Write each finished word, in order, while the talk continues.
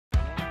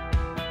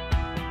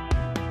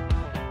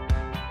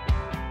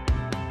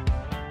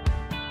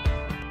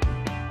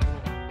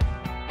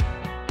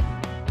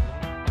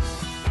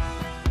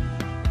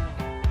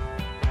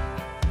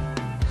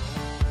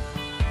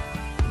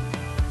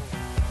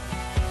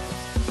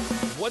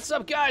What's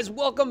up, guys?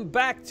 Welcome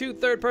back to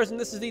Third Person.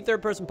 This is the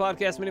Third Person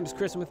Podcast. My name is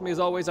Chris, and with me, as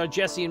always, are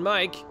Jesse and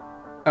Mike.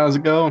 How's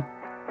it going?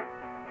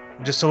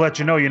 Just to let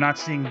you know, you're not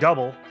seeing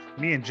double.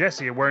 Me and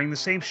Jesse are wearing the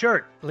same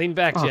shirt. Lean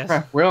back, Jess.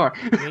 Crap, we are.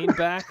 Lean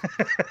back.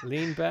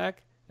 Lean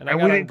back. And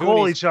we didn't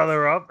call each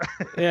other up.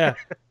 Yeah.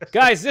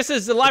 Guys, this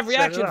is the live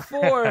reaction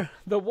for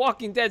The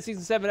Walking Dead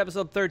Season 7,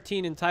 Episode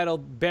 13,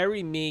 entitled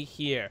Bury Me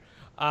Here.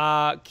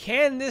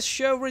 Can this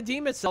show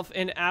redeem itself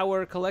in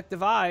our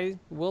collective eye?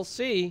 We'll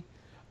see.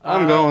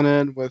 I'm going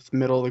in with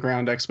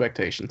middle-of-the-ground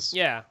expectations.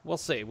 Yeah, we'll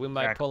see. We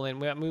might pull in.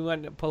 We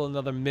might pull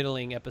another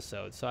middling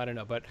episode, so I don't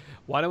know. But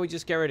why don't we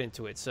just get right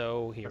into it?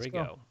 So here we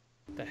go.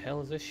 What the hell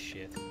is this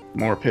shit?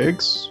 More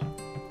pigs?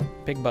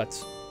 Pig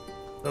butts.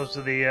 Those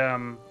are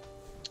the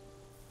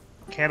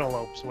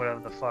cantaloupes, whatever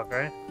the fuck,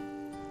 right?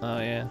 Oh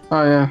yeah.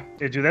 Oh yeah.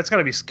 Yeah, dude, that's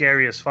gotta be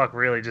scary as fuck,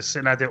 really. Just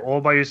sitting out there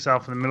all by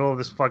yourself in the middle of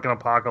this fucking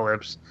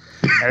apocalypse.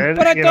 And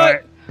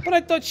But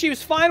I thought she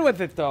was fine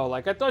with it though.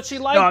 Like I thought she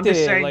liked it. No, I'm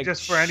just saying, like,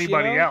 just for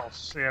anybody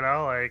else, you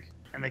know, like,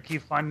 and they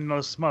keep finding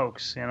those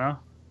smokes, you know.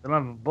 They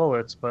don't have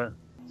bullets, but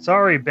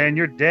sorry, Ben,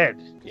 you're dead.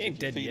 You ain't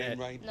dead yet.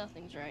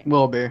 Nothing's right.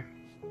 Will be.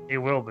 He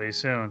will be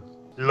soon.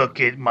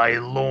 Look at my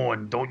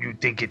lawn. Don't you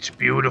think it's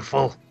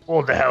beautiful?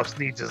 All the house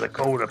needs is a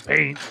coat of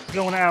paint.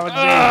 Going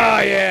Alexander.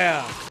 Ah,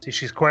 yeah. See,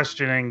 she's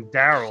questioning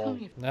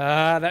Daryl.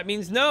 That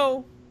means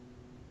no.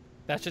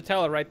 That should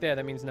tell her right there.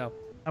 That means no.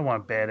 I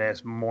want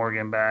badass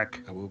Morgan back.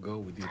 I will go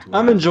with you to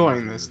I'm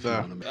enjoying this,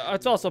 though.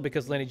 It's also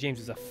because Lenny James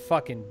is a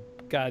fucking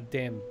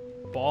goddamn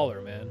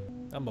baller, man.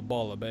 I'm a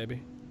baller,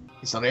 baby.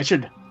 He's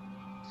Richard.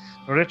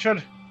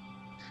 Richard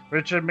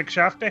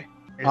McShafty?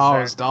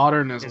 His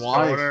daughter and his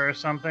wife. Daughter or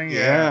something?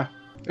 Yeah.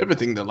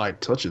 Everything that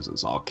light touches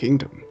is all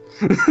kingdom.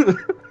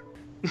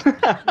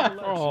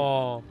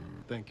 Oh.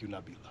 Thank you,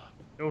 Nabila.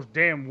 Those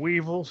damn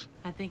weevils.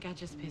 I think I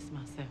just pissed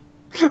myself.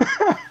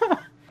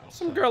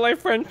 Some girl I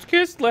French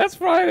kissed last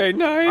Friday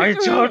night. I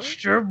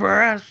touched your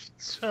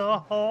breasts.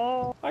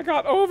 Oh. I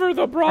got over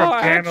the bra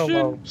action.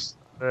 Cantaloupes.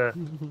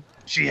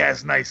 She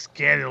has nice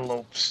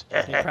cantaloupes.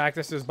 He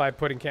practices by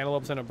putting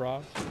cantaloupes in a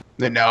bra.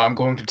 Then now I'm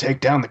going to take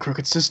down the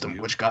crooked system,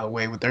 which got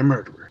away with their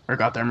murderer. Or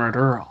got their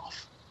murderer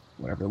off.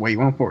 Whatever the way you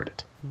want to word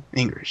it.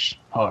 English.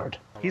 Hard.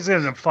 He's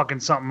gonna fucking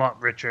something up,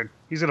 Richard.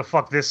 He's gonna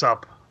fuck this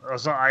up.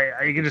 So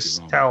I can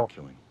just tell.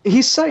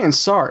 He's saying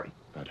sorry.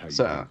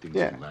 So,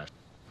 yeah.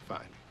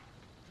 Fine.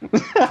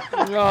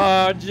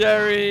 Oh,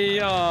 Jerry.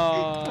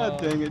 Oh.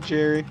 God dang it,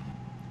 Jerry.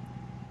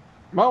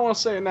 Might want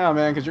to say it now,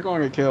 man, because you're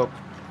going to get killed.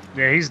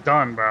 Yeah, he's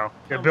done, bro.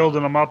 They're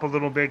building him up a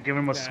little bit,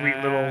 giving him a sweet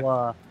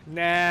little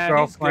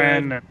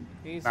girlfriend.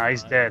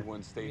 He's dead.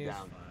 Stay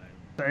down.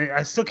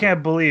 I still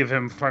can't believe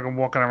him fucking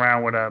walking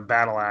around with a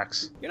battle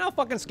axe. You know how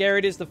fucking scary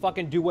it is to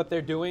fucking do what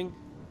they're doing?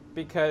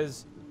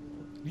 Because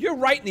you're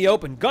right in the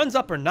open, guns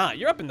up or not.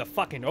 You're up in the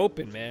fucking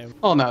open, man.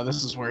 Oh no,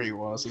 this is where he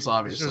was. It's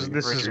obviously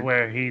This is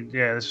where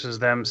this is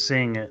them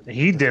seeing it.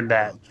 He did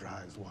that.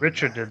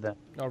 Richard did that.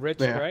 Oh,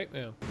 Richard, right?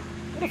 Yeah.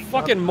 What a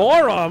fucking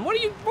moron. What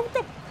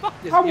the fuck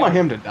is I want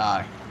him to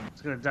die.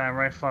 He's gonna die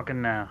right fucking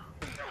now.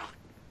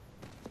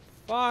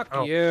 Fuck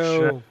Oh,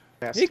 you.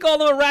 Shit. He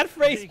called him a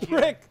rat-faced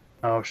prick.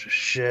 Oh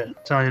shit! I'm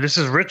telling you, this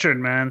is Richard,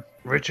 man.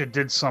 Richard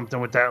did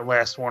something with that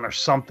last one or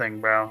something,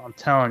 bro. I'm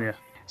telling you.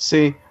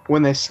 See,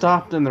 when they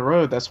stopped in the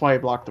road, that's why he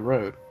blocked the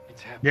road.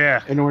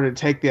 Yeah. In order to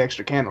take the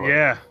extra candle.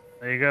 Yeah.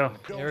 There you go.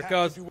 Here it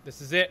goes.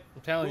 This is it.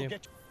 I'm telling you.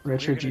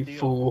 Richard, you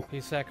fool.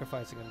 He's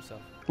sacrificing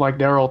himself. Like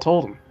Daryl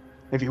told him.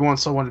 If you want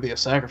someone to be a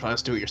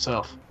sacrifice, do it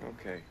yourself.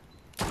 Okay.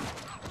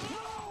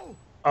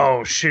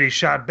 Oh shit! He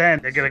shot Ben.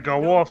 They're gonna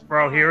go off,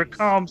 bro. Here it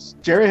comes.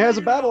 Jerry has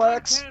a battle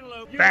axe.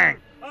 Bang.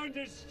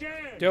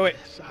 Do it.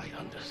 I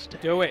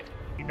understand. Do it.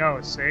 He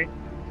knows. See?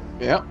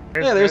 Yep.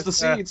 Yeah, there's the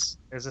seeds.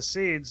 There's the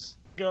seeds.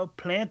 Go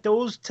plant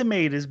those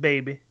tomatoes,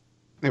 baby.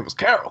 It was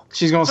Carol.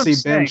 She's gonna see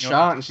Ben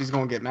shot and she's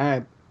gonna get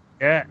mad.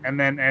 Yeah, and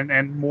then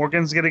and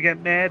Morgan's gonna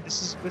get mad.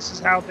 This is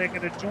how they're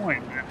gonna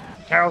join, man.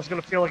 Carol's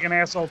gonna feel like an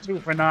asshole too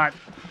for not.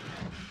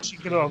 She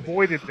could have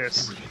avoided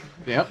this.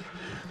 Yep.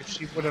 If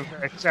she would have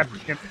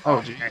accepted him.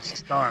 Oh, geez.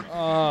 It's done.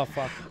 Oh,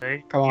 fuck.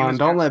 See? Come on,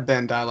 don't let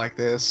Ben die like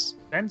this.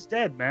 Ben's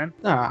dead, man.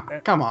 Ah,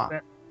 come on.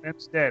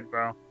 Ben's dead,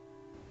 bro.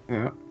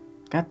 Yeah.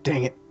 God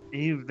dang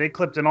it. They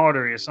clipped an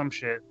artery or some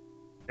shit.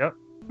 Yep.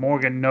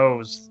 Morgan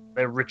knows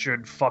that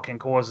Richard fucking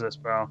caused this,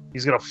 bro.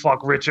 He's gonna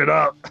fuck Richard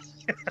up.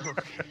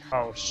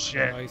 Oh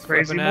shit. Oh, he's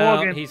Crazy flipping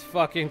Morgan. out. He's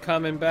fucking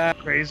coming back.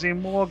 Crazy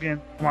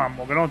Morgan. Come on,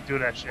 Morgan, don't do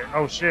that shit.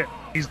 Oh shit.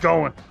 He's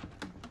going.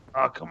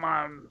 Oh, come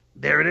on.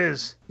 There it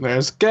is.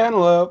 There's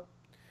Cantaloupe.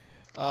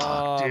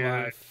 Oh dude.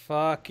 my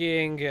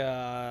fucking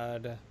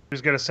god.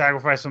 He's gonna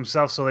sacrifice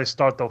himself so they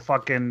start to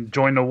fucking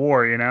join the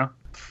war, you know?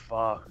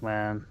 Fuck,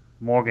 man.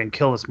 Morgan,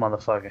 kill this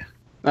motherfucker.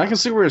 I can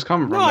see where he's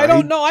coming from. No, I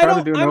don't know. I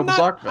don't. Do a I'm noble not.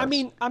 sacrifice. I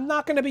mean, I'm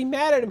not gonna be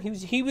mad at him.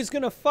 He was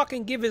gonna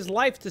fucking give his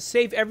life to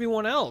save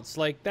everyone else.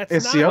 Like that's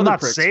It's not. the other Not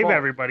prick's save fault.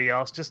 everybody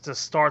else, just to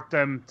start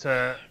them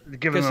to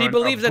give them Because he a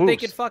believes that they boost.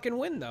 could fucking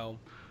win, though.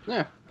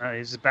 Yeah.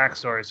 He's his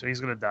backstory, so he's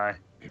gonna die.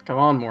 Come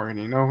on, Morgan.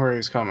 You know where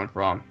he's coming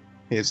from.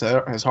 His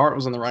heart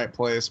was in the right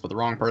place, but the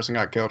wrong person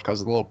got killed because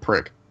of the little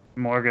prick.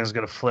 Morgan's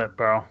gonna flip,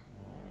 bro.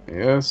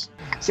 Yes.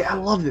 See, I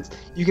love this.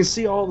 You can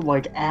see all the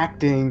like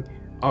acting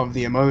of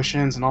the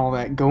emotions and all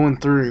that going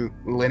through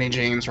Lenny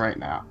James right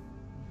now.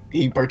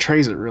 He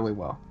portrays it really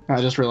well. I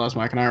just realized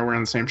Mike and I are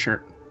wearing the same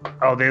shirt.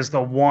 Oh, there's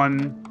the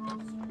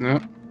one.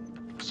 Yep.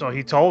 So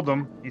he told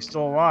him he's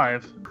still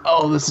alive.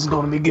 Oh, this is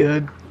going to be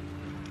good.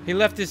 He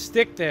left his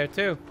stick there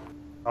too.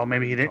 Oh,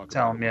 maybe he didn't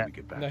tell him yet.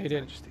 No, he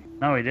didn't.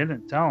 No, he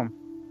didn't tell him.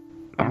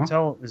 He didn't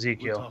tell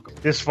Ezekiel. We'll talk.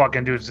 This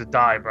fucking dude's to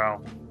die,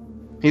 bro.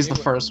 He's the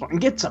first one.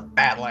 Gets a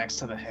battle axe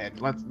to the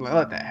head. Let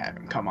that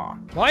happen. Come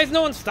on. Why is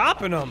no one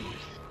stopping him?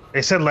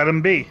 They said let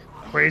him be.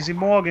 Crazy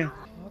Morgan.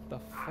 What the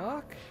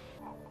fuck?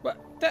 What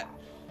that?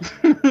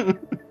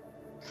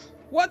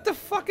 What the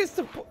fuck is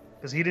the?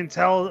 Because he didn't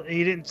tell.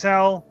 He didn't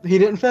tell. He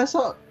didn't fess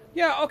up.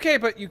 Yeah, okay,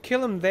 but you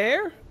kill him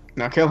there?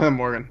 Now kill him,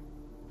 Morgan.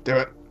 Do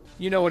it.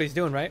 You know what he's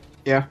doing, right?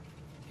 Yeah.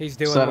 He's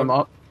doing. Set him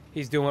up.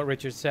 He's doing what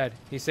Richard said.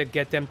 He said,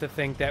 "Get them to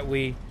think that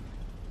we."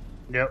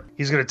 Yep.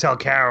 He's gonna tell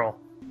Carol.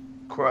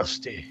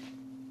 Krusty.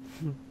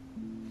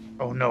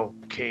 Oh no,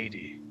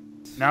 Katie.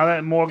 Now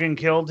that Morgan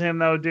killed him,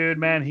 though, dude,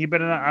 man, he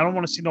better not. I don't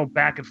want to see no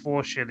back and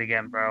forth shit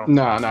again, bro.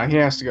 No, he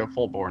has to go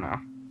full bore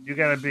now. You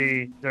gotta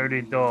be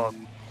dirty dog.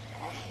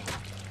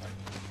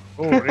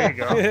 Oh, there you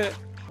go.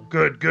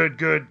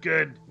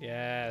 Good.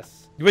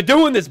 Yes. We're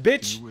doing this,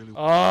 bitch.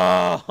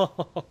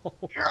 Oh.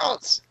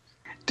 Yes.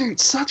 Dude,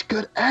 such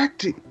good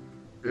acting.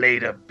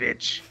 Later,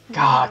 bitch.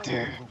 God,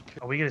 dude.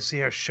 Are we gonna see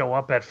her show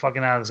up at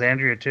fucking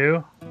Alexandria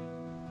too?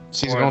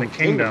 She's Or going the to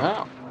kingdom kingdom.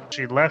 now.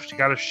 She left. She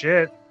got her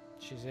shit.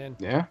 She's in.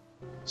 Yeah.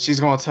 She's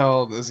going to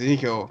tell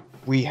Ezekiel,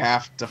 we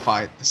have to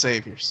fight the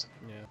saviors.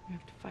 Yeah. We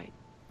have to fight.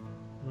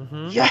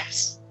 Mm-hmm.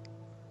 Yes.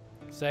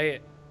 Say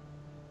it.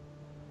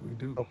 We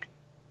do. Okay.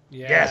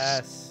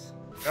 Yes.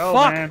 Go,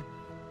 Fuck. man.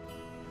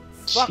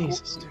 Fuck.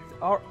 Jesus, dude.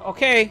 Oh,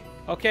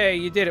 okay,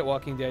 you did it,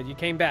 Walking Dead. You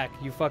came back.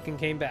 You fucking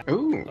came back.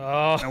 Ooh.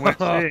 Now let's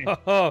see.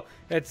 Oh,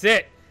 that's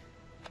it.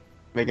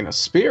 Making a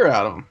spear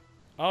out of him.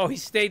 Oh, he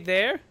stayed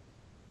there?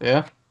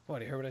 Yeah.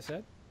 What, you heard what I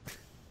said?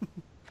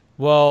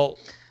 Well,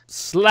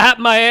 slap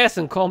my ass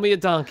and call me a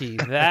donkey.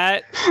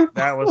 That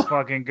That was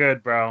fucking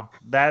good, bro.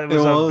 That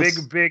was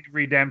a big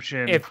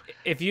redemption.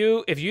 if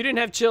you didn't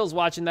have chills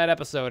watching that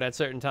episode at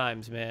certain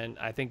times, man,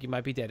 I think you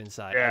might be dead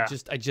inside. Yeah.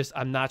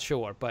 I'm not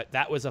sure, but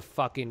that was a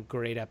fucking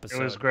great episode.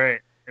 It was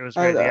great. It was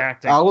great. The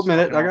acting. I'll was admit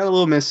it. fucking I got a awesome.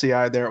 little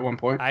misty-eyed there at one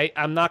point.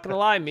 I'm not gonna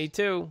lie, me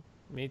too.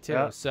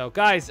 Yeah. So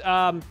guys,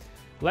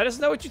 let us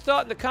know what you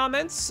thought in the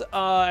comments.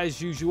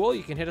 As usual,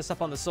 you can hit us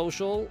up on the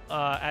social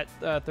at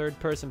Third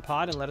Person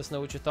Pod and let us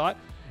know what you thought.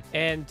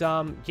 And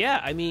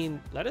yeah, I mean,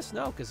 let us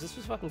know because this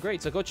was fucking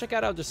great. So go check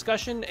out our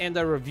discussion and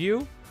our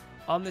review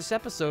on this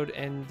episode,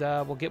 and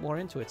we'll get more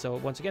into it. So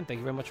once again, thank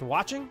you very much for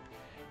watching,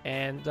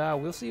 and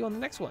we'll see you on the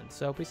next one.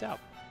 So peace out.